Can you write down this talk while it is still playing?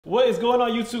What is going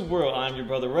on, YouTube world? I'm your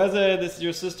brother Reza. This is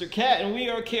your sister Kat, and we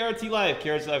are KRTLYFE.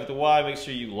 KRTLYFE with the Y. Make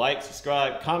sure you like,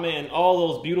 subscribe, comment, and all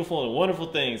those beautiful and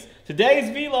wonderful things. Today's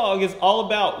vlog is all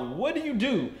about what do you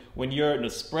do when your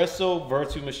Nespresso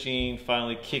VERTUO machine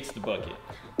finally kicks the bucket.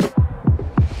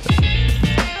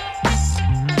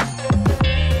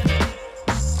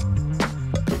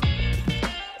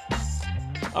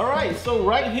 Alright, so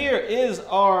right here is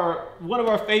one of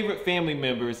our favorite family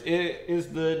members. It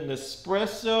is the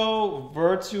Nespresso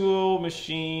VERTUO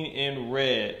machine in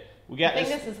red. I think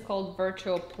this is called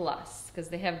VERTUO Plus because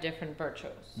they have different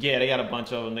VERTUOs. Yeah, they got a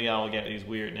bunch of them. They all got these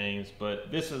weird names, but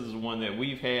this is one that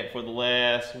we've had for the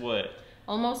last, what?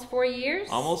 Almost 4 years?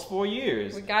 Almost 4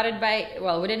 years. We got it by,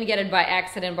 well, we didn't get it by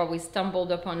accident, but we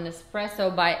stumbled upon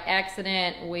Nespresso by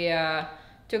accident. We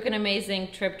took an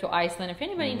amazing trip to Iceland. If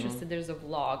anybody interested, there's a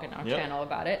vlog on our channel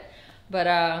about it. But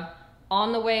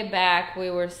on the way back,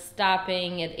 we were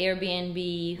stopping at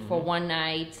Airbnb for one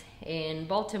night in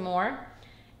Baltimore.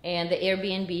 And the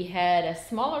Airbnb had a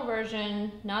smaller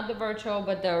version, not the VERTUO,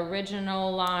 but the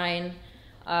original line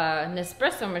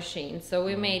Nespresso machine. So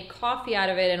we made coffee out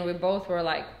of it, and we both were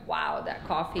like, wow, that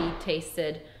coffee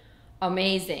tasted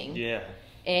amazing. Yeah.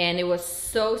 And it was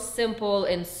so simple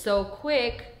and so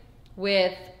quick,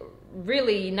 with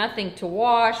really nothing to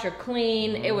wash or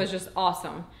clean. It was just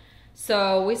awesome.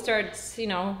 So we started, you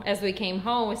know, as we came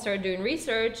home, we started doing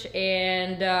research,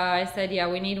 and I said, yeah,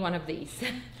 we need one of these.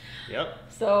 Yep.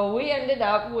 So we ended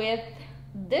up with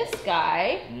this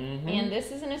guy, and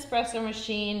this is an espresso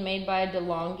machine made by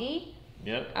DeLonghi.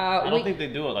 Yep. I don't think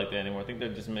they do it like that anymore. I think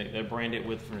they're just they're branded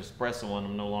with Nespresso on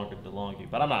them, no longer DeLonghi.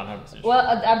 But I'm not 100% sure.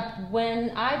 Well,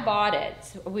 when I bought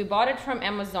it, we bought it from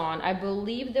Amazon. I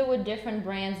believe there were different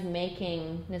brands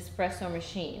making Nespresso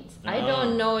machines. I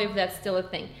don't know if that's still a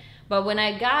thing. But when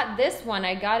I got this one,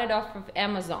 I got it off of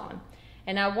Amazon.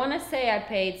 And I want to say I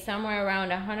paid somewhere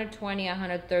around $120,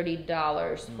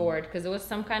 $130 for it, because it was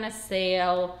some kind of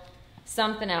sale,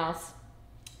 something else.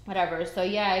 Whatever. So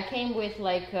yeah, it came with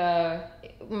like a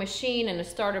machine and a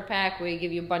starter pack where you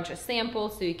give you a bunch of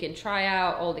samples so you can try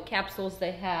out all the capsules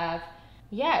they have.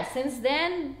 Yeah, since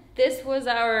then, this was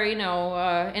our, you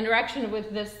know, interaction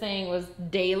with this thing was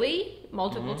daily,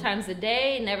 multiple times a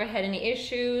day, never had any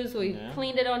issues. We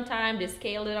cleaned it on time,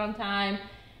 descaled it on time.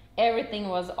 Everything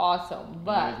was awesome,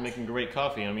 but it was making great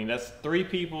coffee. I mean, that's 3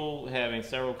 people having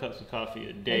several cups of coffee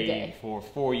a day for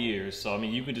 4 years. So I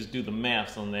mean, you could just do the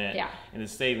maths on that and the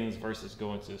savings versus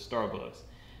going to Starbucks.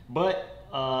 But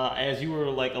as you were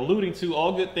like alluding to,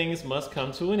 all good things must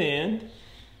come to an end.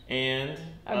 And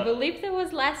I believe that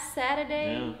was last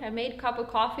Saturday. I made a cup of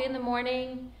coffee in the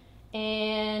morning,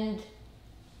 and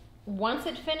once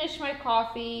it finished my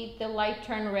coffee, the light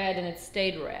turned red and it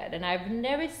stayed red. And I've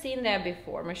never seen that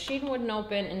before. Machine wouldn't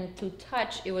open, and to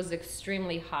touch, it was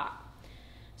extremely hot.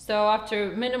 So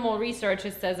after minimal research,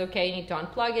 it says, okay, you need to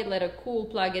unplug it, let it cool,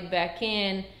 plug it back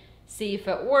in, see if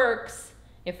it works.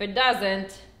 If it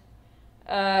doesn't,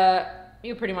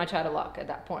 you're pretty much out of luck at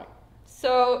that point.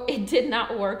 So it did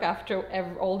not work after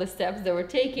all the steps they were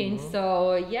taking.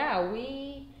 So yeah,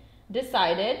 we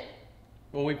decided.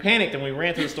 Well, we panicked and we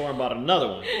ran to the store and bought another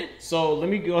one. So let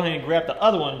me go ahead and grab the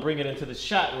other one and bring it into the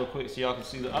shot real quick so y'all can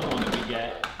see the other one that we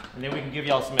got. And then we can give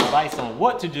y'all some advice on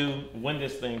what to do when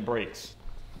this thing breaks.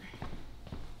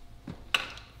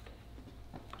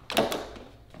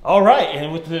 All right,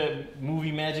 and with the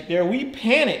movie magic there, we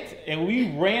panicked and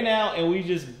we ran out and we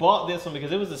just bought this one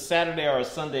because it was a Saturday or a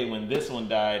Sunday when this one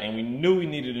died, and we knew we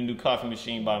needed a new coffee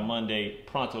machine by Monday,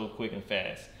 pronto, quick and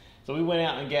fast. So we went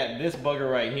out and got this bugger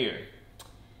right here.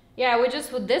 Yeah,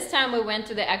 this time we went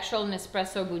to the actual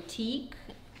Nespresso boutique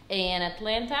in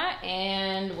Atlanta,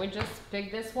 and we just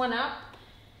picked this one up.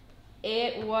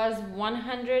 It was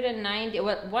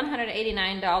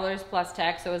 $189 plus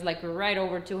tax, so it was like right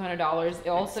over $200. It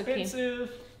also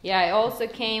expensive. It also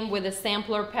came with a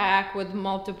sampler pack with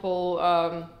multiple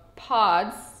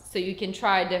pods, so you can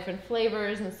try different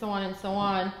flavors and so on and so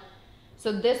on.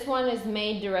 So this one is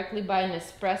made directly by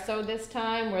Nespresso this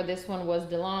time, where this one was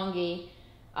DeLonghi.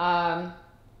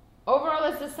 Overall,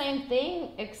 it's the same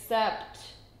thing, except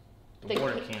the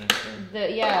water canister.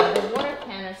 The water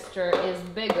canister is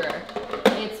bigger.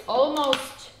 It's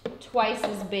almost twice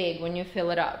as big when you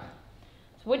fill it up,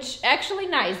 which actually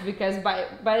nice, because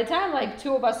by the time like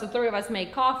 2 of us or 3 of us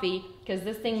make coffee, because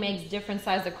this thing makes different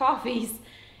size of coffees,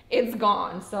 it's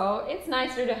gone. So it's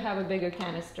nicer to have a bigger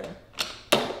canister.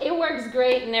 It works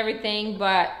great and everything,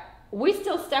 but we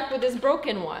still stuck with this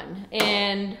broken one.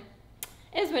 And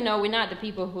as we know, we're not the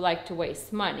people who like to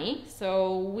waste money,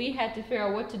 so we had to figure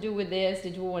out what to do with this.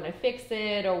 Did we want to fix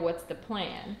it, or what's the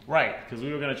plan? Right, because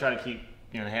we were going to try to keep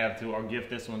you're gonna have to, or gift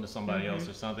this one to somebody else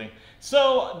or something.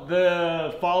 So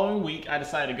the following week, I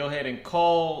decided to go ahead and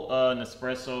call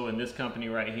Nespresso and this company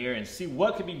right here and see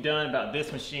what could be done about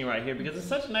this machine right here, because it's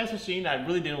such a nice machine. I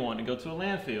really didn't want to go to a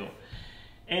landfill.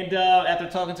 And after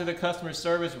talking to the customer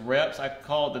service reps, I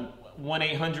called the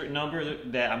 1-800 number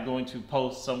that I'm going to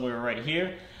post somewhere right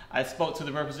here. I spoke to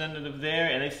the representative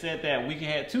there, and they said that we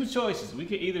had two choices. We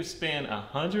could either spend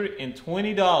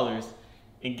 $120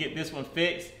 and get this one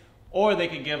fixed, or they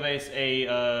could give us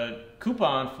a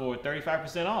coupon for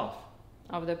 35% off.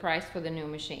 Of the price for the new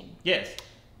machine. Yes.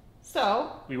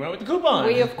 So we went with the coupon.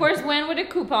 We of course went with a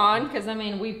coupon, because I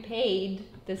mean we paid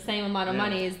the same amount of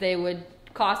money as they would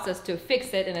cost us to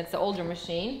fix it, and it's an older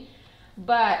machine.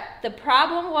 But the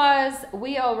problem was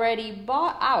we already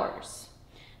bought ours.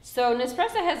 So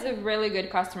Nespresso has a really good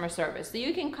customer service. So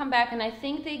you can come back, and I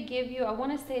think they give you, I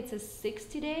want to say it's a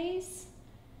 60 days.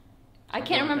 I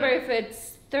can't remember if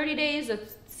it's 30 days or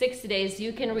 60 days.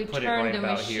 You can return the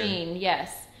machine.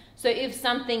 Yes. So if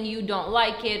something you don't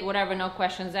like it, whatever, no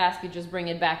questions asked, you just bring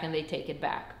it back and they take it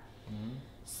back.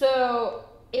 So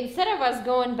instead of us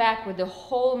going back with the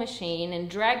whole machine and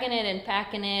dragging it and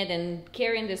packing it and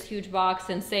carrying this huge box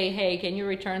and say, hey, can you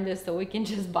return this so we can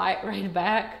just buy it right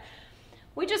back?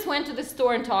 We just went to the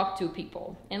store and talked to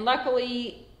people. And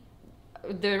luckily,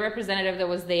 the representative that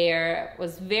was there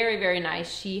was very, very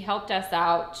nice. She helped us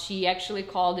out. She actually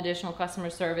called additional customer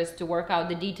service to work out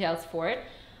the details for it.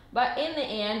 But in the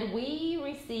end, we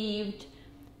received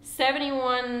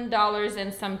 $71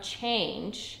 and some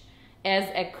change as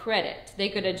a credit. They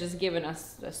could have just given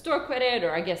us a store credit,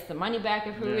 or I guess the money back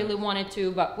if we really wanted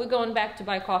to, but we're going back to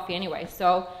buy coffee anyway.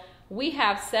 So we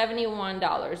have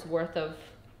 $71 worth of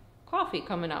coffee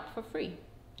coming up for free.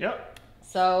 Yep.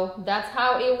 So that's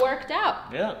how it worked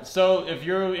out. Yeah. So if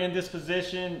you're in this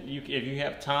position, if you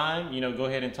have time, go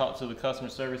ahead and talk to the customer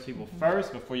service people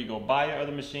first before you go buy your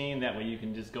other machine. That way you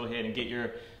can just go ahead and get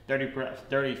your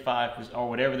 35% or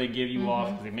whatever they give you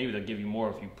off, because maybe they'll give you more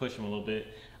if you push them a little bit.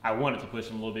 I wanted to push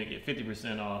them a little bit, get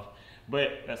 50% off,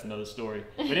 but that's another story.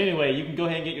 But anyway, you can go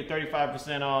ahead and get your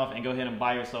 35% off and go ahead and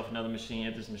buy yourself another machine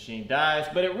if this machine dies.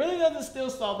 But it really doesn't still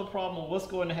solve the problem of what's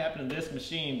going to happen to this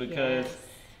machine, because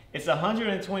it's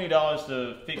 $120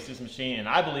 to fix this machine, and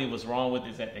I believe what's wrong with it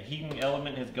is that the heating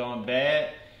element has gone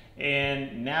bad,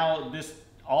 and now this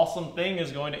awesome thing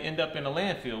is going to end up in a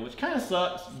landfill, which kind of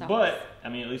sucks. But I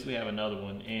mean, at least we have another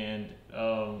one, and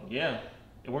yeah,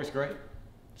 it works great.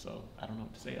 So I don't know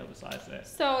what to say besides that.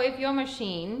 So if your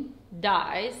machine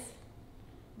dies,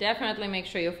 definitely make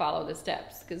sure you follow the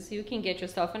steps, because you can get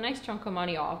yourself a nice chunk of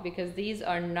money off, because these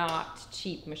are not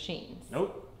cheap machines.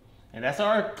 Nope. And that's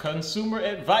our consumer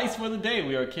advice for the day.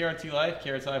 We are KRTLYFE,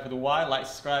 KRTLYFE with a Y. Like,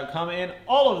 subscribe, comment, and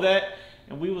all of that.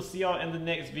 And we will see y'all in the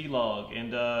next vlog.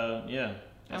 And yeah.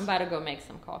 I'm about to go make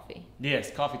some coffee. Yes,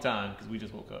 coffee time, because we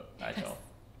just woke up. All right, y'all.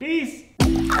 Peace.